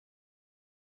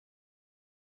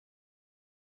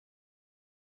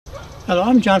Hello,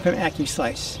 I'm John from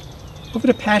Accu-Slice. Over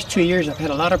the past 2 years, I've had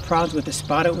a lot of problems with the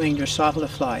spotted-winged drosophila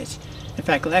flies. In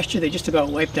fact, last year they just about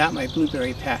wiped out my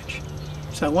blueberry patch.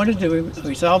 So I wanted to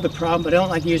resolve the problem, but I don't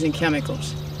like using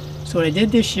chemicals. So what I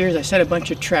did this year is I set a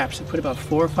bunch of traps. I put about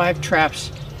 4 or 5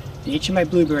 traps in each of my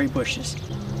blueberry bushes.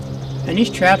 And these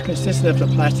traps consisted of the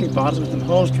plastic bottles with some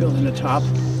holes drilled in the top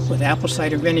with apple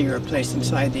cider vinegar placed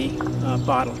inside the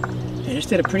bottle. And it just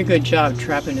did a pretty good job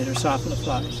trapping the drosophila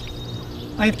flies.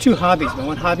 I have 2 hobbies. My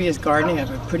one hobby is gardening. I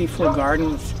have a pretty full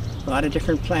garden with a lot of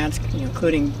different plants,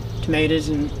 including tomatoes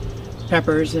and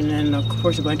peppers, and then of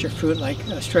course a bunch of fruit like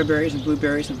strawberries and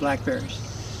blueberries and blackberries.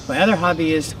 My other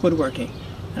hobby is woodworking,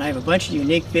 and I have a bunch of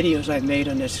unique videos I've made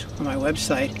on my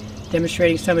website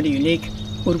demonstrating some of the unique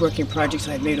woodworking projects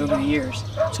I've made over the years.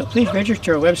 So please register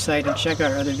to our website and check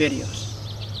out our other videos.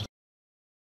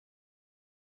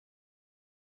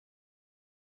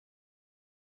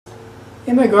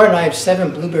 In my garden I have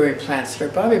 7 blueberry plants. They're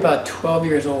probably about 12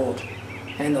 years old.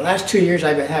 And the last 2 years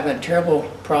I've been having a terrible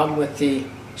problem with the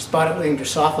spotted-winged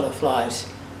drosophila flies.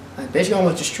 Basically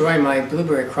almost destroying my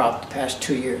blueberry crop the past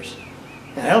 2 years.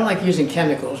 And I don't like using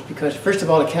chemicals because first of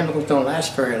all the chemicals don't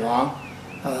last very long.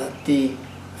 The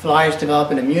flies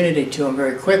develop an immunity to them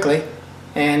very quickly.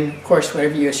 And of course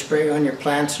whatever you spray on your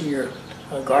plants or your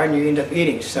garden you end up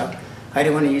eating. So I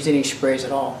didn't want to use any sprays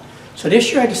at all. So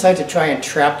this year I decided to try and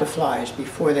trap the flies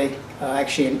before they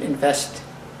actually invest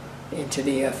into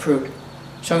the fruit.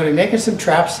 So I'm going to be making some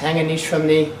traps, hanging these from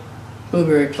the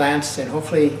blueberry plants, and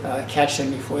hopefully catch them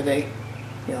before they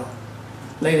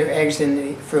lay their eggs in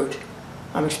the fruit.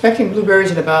 I'm expecting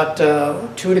blueberries in about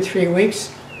 2 to 3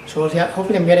 weeks, so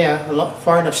hopefully I'm getting a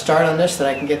far enough start on this that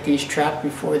I can get these trapped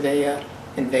before they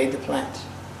invade the plants.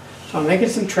 So I'm making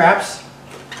some traps.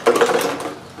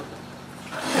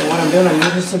 And what I'm doing, I'm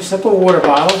using some simple water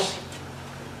bottles,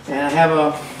 and I have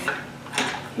a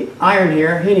iron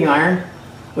here, heating iron,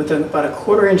 with about a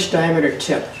 1/4 inch diameter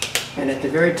tip. And at the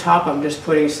very top, I'm just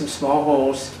putting some small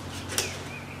holes,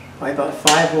 by about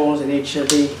 5 holes in each of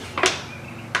the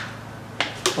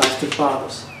plastic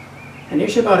bottles. And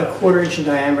these are about a 1/4 inch in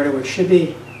diameter, which should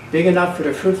be big enough for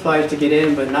the fruit flies to get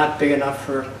in, but not big enough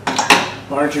for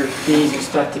larger bees and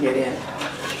stuff to get in.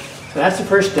 So that's the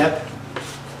first step.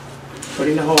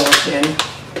 Putting the holes in,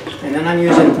 and then I'm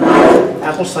using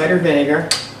apple cider vinegar.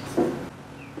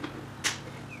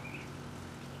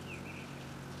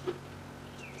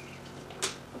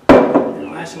 And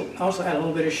I'll also add a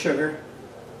little bit of sugar,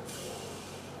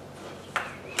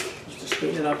 just to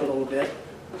sweeten it up a little bit.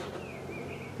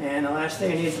 And the last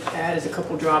thing I need to add is a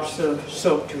couple drops of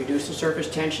soap to reduce the surface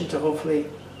tension to hopefully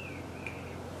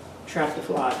trap the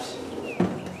flies.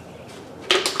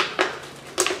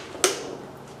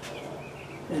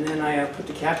 And then I put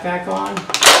the cap back on,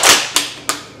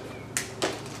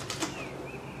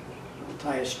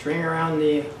 tie a string around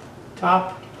the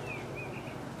top,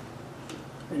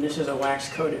 and this is a wax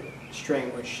coated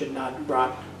string which should not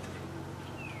rot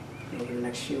over the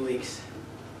next few weeks.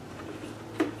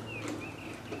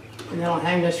 And then I'll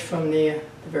hang this from the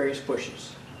various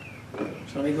bushes. So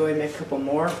let me go ahead and make a couple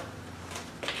more.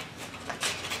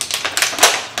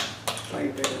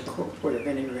 I'll pour the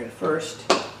vinegar in first.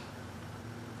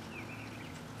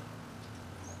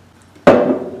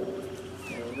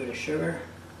 Of sugar,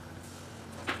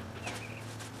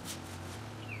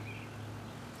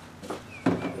 a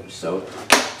bit of soap,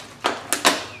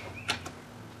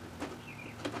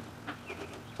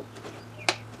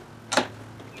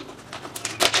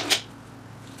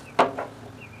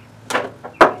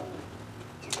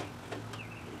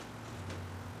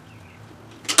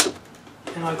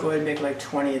 and I'll go ahead and make like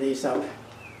 20 of these up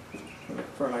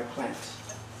for my plants.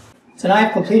 So now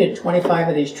I've completed 25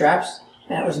 of these traps.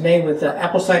 That was made with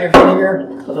apple cider vinegar,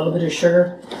 a little bit of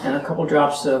sugar, and a couple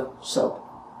drops of soap.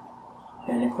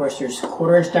 And of course there's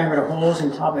 1/4 inch diameter holes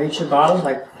in top of each of the bottles,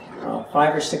 like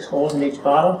 5 or 6 holes in each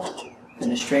bottle,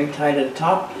 and the string tied to the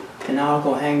top. And now I'll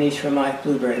go hang these from my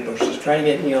blueberry bushes. Try to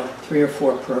get 3 or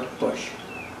 4 per bush.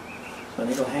 So let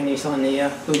me go hang these on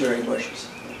the blueberry bushes.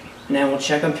 And then we'll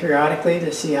check them periodically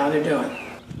to see how they're doing.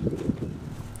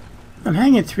 I'm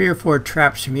hanging 3 or 4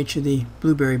 traps from each of the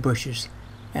blueberry bushes.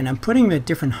 And I'm putting them at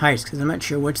different heights because I'm not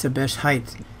sure what's the best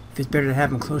height. If it's better to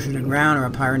have them closer to the ground or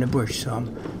up higher in the bush. So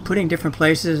I'm putting different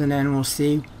places, and then we'll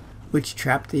see which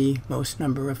trap the most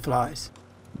number of flies.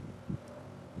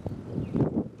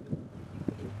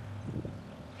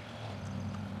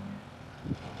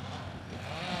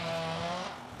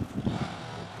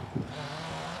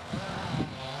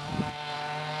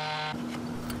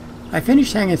 I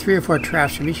finished hanging 3 or 4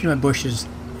 traps from each of my bushes,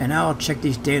 and now I'll check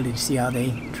these daily to see how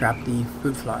they trap the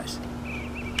fruit flies.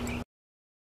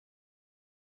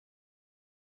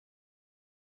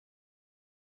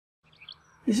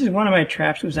 This is one of my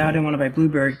traps. It was out in one of my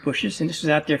blueberry bushes, and this was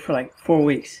out there for like 4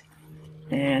 weeks.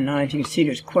 And as you can see,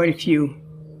 there's quite a few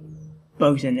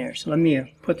bugs in there. So let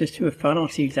me put this through a funnel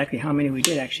and see exactly how many we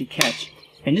did actually catch.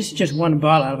 And this is just one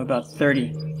bottle out of about 30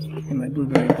 in my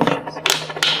blueberry bushes.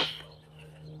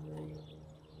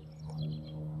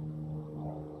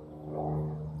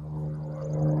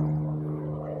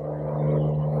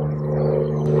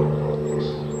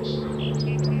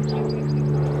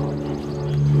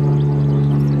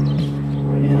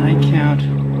 And I count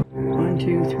 1,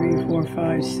 2, 3, 4,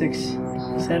 5, 6,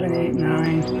 7, 8,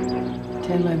 9,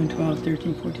 10, 11, 12,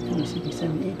 13, 14, 15, 16,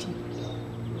 17, 18.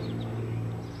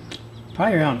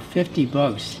 Probably around 50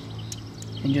 bugs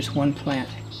in just one plant.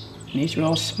 And these are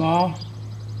all small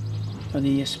of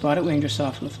the spotted wing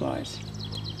drosophila flies.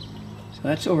 So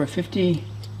that's over 50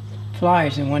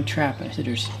 flies in one trap. I said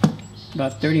there's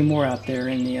about 30 more out there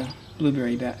in the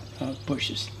blueberry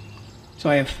bushes. So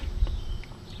I have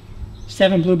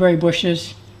 7 blueberry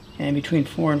bushes and between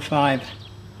 4 and 5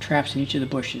 traps in each of the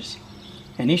bushes.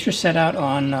 And these were set out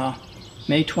on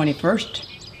May 21st,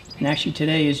 and actually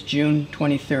today is June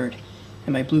 23rd.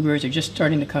 And my blueberries are just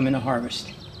starting to come into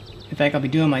harvest. In fact, I'll be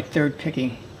doing my 3rd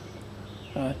picking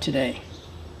today.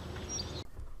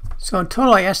 So in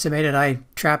total, I estimated I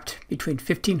trapped between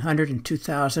 1,500 and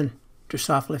 2,000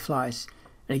 drosophila flies.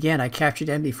 And again, I captured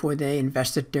them before they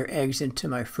invested their eggs into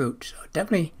my fruit. So it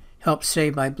definitely helped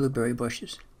save my blueberry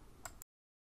bushes.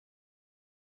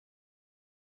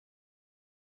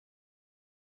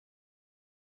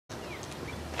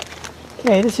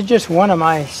 Okay, this is just one of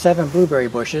my 7 blueberry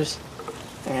bushes.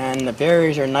 And the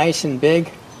berries are nice and big.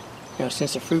 You know,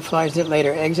 since the fruit flies didn't lay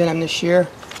their eggs in them this year,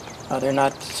 they're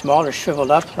not small or shriveled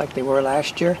up like they were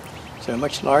last year. So they're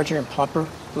much larger and plumper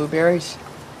blueberries.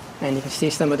 And you can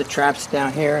see some of the traps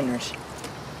down here, and there's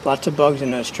lots of bugs in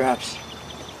those traps.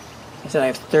 I said I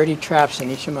have 30 traps in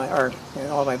each of my, or in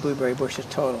all my blueberry bushes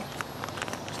total.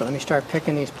 So let me start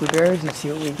picking these blueberries and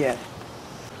see what we get.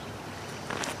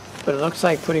 But it looks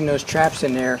like putting those traps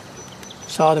in there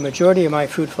solved the majority of my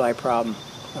fruit fly problem.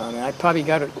 I probably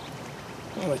got it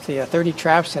with the 30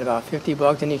 traps and about 50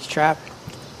 bugs in each trap.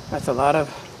 That's a lot of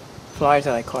flies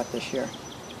that I caught this year.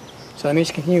 So let me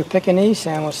just continue picking these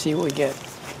and we'll see what we get.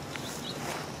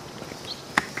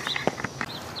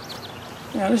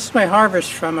 Now this is my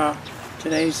harvest from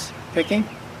today's picking.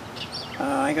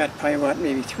 I got probably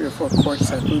maybe 3 or 4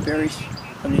 quarts of blueberries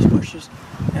from these bushes.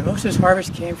 And most of this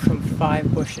harvest came from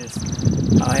 5 bushes.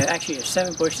 I actually have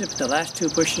 7 bushes, but the last 2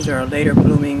 bushes are later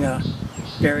blooming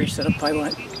berries, so I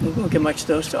won't get much of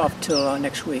those off till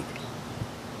next week.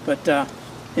 But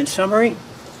in summary,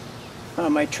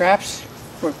 my traps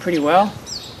worked pretty well.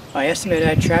 I estimated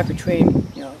I'd trap between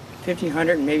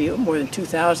 1,500 and maybe more than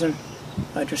 2,000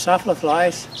 drosophila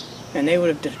flies, and they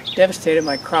would have devastated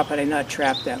my crop had I not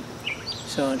trapped them.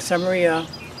 So in summary,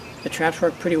 the traps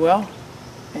worked pretty well,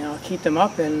 and I'll keep them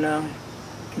up and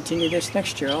continue this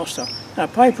next year also. I'll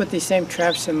probably put these same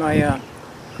traps in my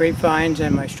grapevines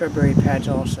and my strawberry pads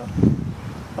also.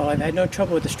 Well, I've had no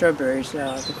trouble with the strawberries.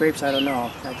 The grapes, I don't know.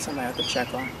 That's something I have to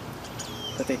check on.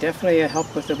 But they definitely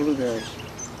help with the blueberries.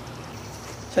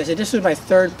 So I said this was my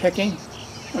 3rd picking,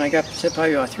 and I got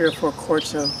probably about 3 or 4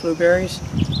 quarts of blueberries,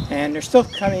 and they're still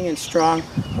coming in strong.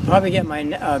 I'll probably get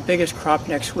my biggest crop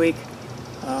next week.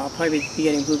 I'll probably be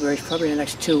getting blueberries probably in the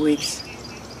next 2 weeks,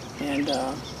 and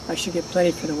I should get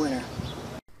plenty for the winter.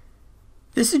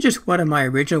 This is just one of my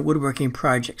original woodworking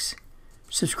projects.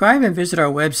 Subscribe and visit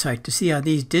our website to see how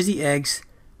these dizzy eggs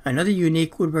and other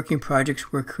unique woodworking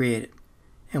projects were created.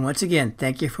 And once again,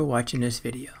 thank you for watching this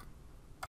video.